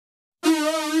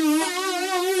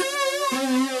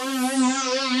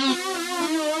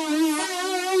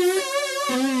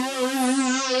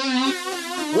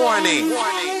warning.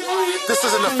 This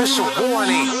is an official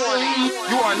warning.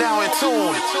 You are now in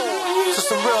tune to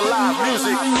some real live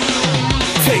music.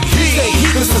 Take heed,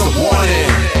 this is a warning.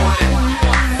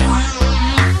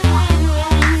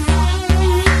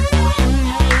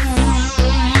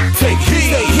 Take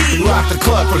heed, we rock the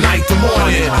club from night to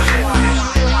morning.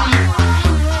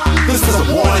 This is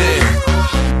a warning.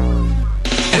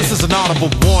 This is an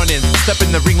audible warning. Step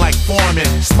in the ring like Foreman.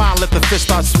 Smile if the fish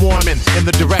start swarming in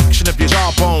the direction of your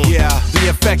jawbone. Yeah, the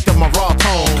effect of my raw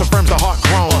tone confirms the heart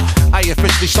grown. I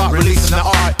officially start releasing the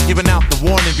art, giving out the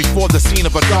warning before the scene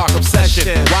of a dark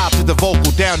obsession. Wild to the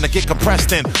vocal down to get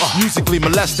compressed in, musically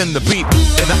molesting the beat.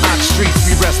 In the ox streets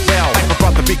we rest well. I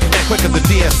brought the beat connect quicker than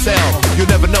DSL.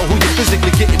 You'll never know who you're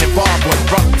physically getting involved with.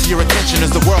 Brought to your attention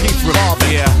as the world keeps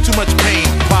revolving. Yeah, too much pain,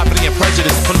 poverty and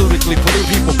prejudice politically pollute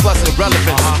people plus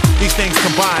irrelevance. These things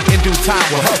combined in due time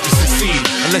will help you succeed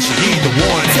unless you heed the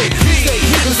warning. Take heed,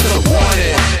 this is a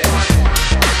warning.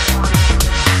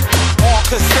 All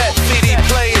cassette, CD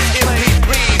players,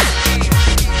 MP3s.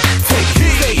 Take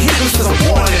heed, this is a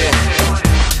warning.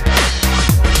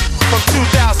 From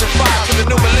 2005 to the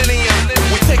new millennium,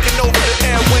 we're taking over the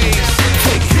airwaves.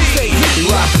 Take heed, we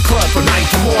rock the club from night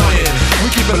to morning.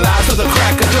 We keep it live till the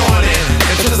crack of dawning.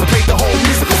 Anticipate the whole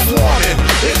musical swarming.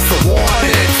 It's a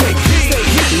warning. Take heed,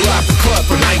 we rock the club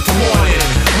from night to morning.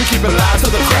 We keep it live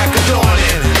till the crack of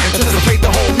dawning. Anticipate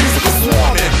the whole musical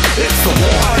swarming. It's a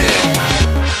warning.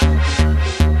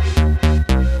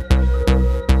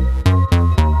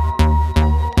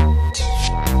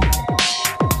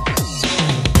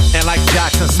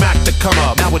 Smack the come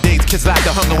up. Nowadays kids like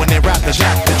the hunger when they rap the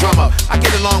jack the drum up. I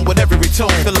get along with every tune.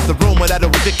 Fill up the room without a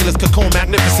ridiculous cocoon.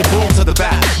 Magnificent boom to the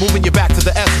back. Moving you back to the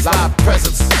essence. Live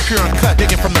presence. Pure uncut.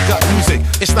 Digging from the gut music.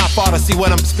 It's not far to see what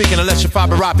I'm speaking unless your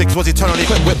fiber optics was eternally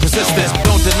equipped with persistence.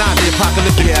 Don't deny the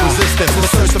apocalyptic resistance. The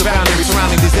search the boundaries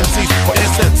surrounding these MCs. For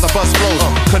instance, I bust flows.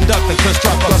 Conduct and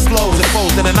construct bust flows. And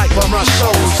foes in the night bum rush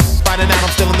shows. Finding out I'm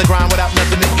still on the grind without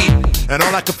nothing to eat. And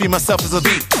all I can feed myself is a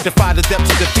beat. Defy the depths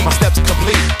of defeat, my steps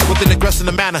complete. With an aggressive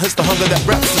manner, hits the hunger that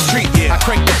reps the street. Yeah, I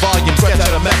crank the volume, sketch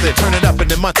out a method. Turn it up and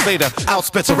then months later,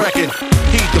 outspits a record.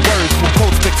 Heed the words, will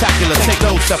quote spectacular. Take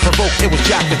those that provoke, it was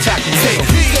Jack attacking. Take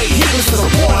heed, this is a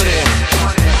warning.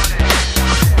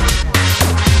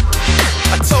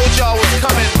 I told y'all what's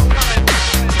coming.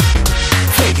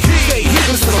 Take heed,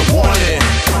 this is a warning.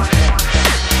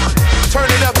 Turn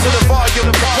it up to the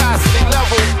volume, capacity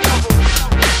level.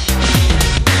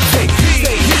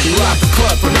 We rock the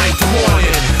club from night to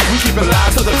morning. We keep it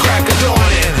live till the crack of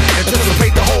dawning.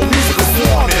 Anticipate the whole musical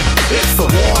swarming. It's a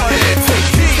warning. Take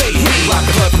heed. We rock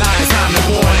the club 9 times in the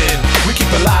morning. We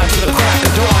keep it live till the crack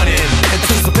of dawning.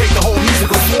 Anticipate the whole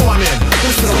musical swarming.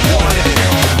 This is a warning.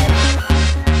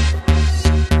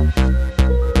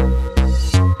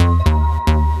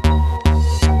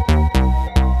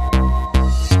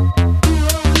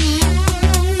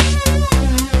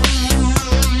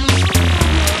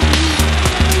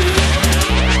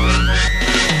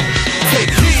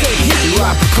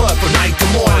 Club from night to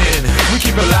morning. We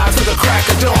keep it live till the crack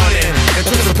of dawning.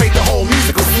 Anticipate the whole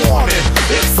musical swarming.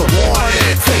 It's a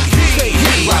warning. Take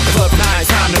heed. Rock the club 9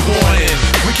 times in the morning.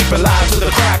 We keep it live till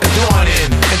the crack of dawning.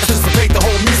 Anticipate the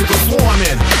whole musical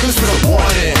swarming. This is a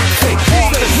warning. Take heed.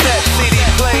 Cassette, CD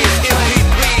players,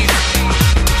 MP3s.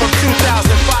 From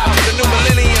 2005 to the new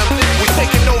millennium, we're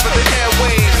taking over the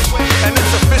airwaves. And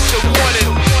it's official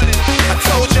warning. I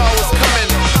told y'all what's coming.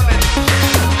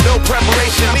 No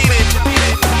preparation needed.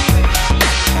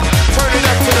 Turn it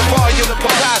up to the volume,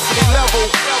 capacity level.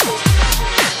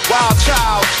 Wild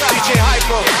Child, DJ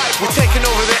Hyper, we're taking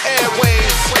over the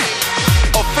airwaves.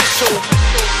 Official.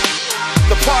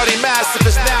 The party massive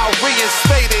is now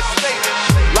reinstated.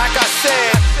 Like I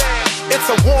said, it's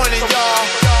a warning, y'all.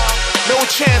 No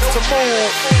chance to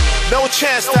move, no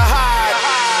chance to hide.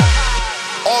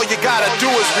 All you gotta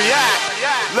do is react.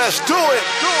 Let's do it.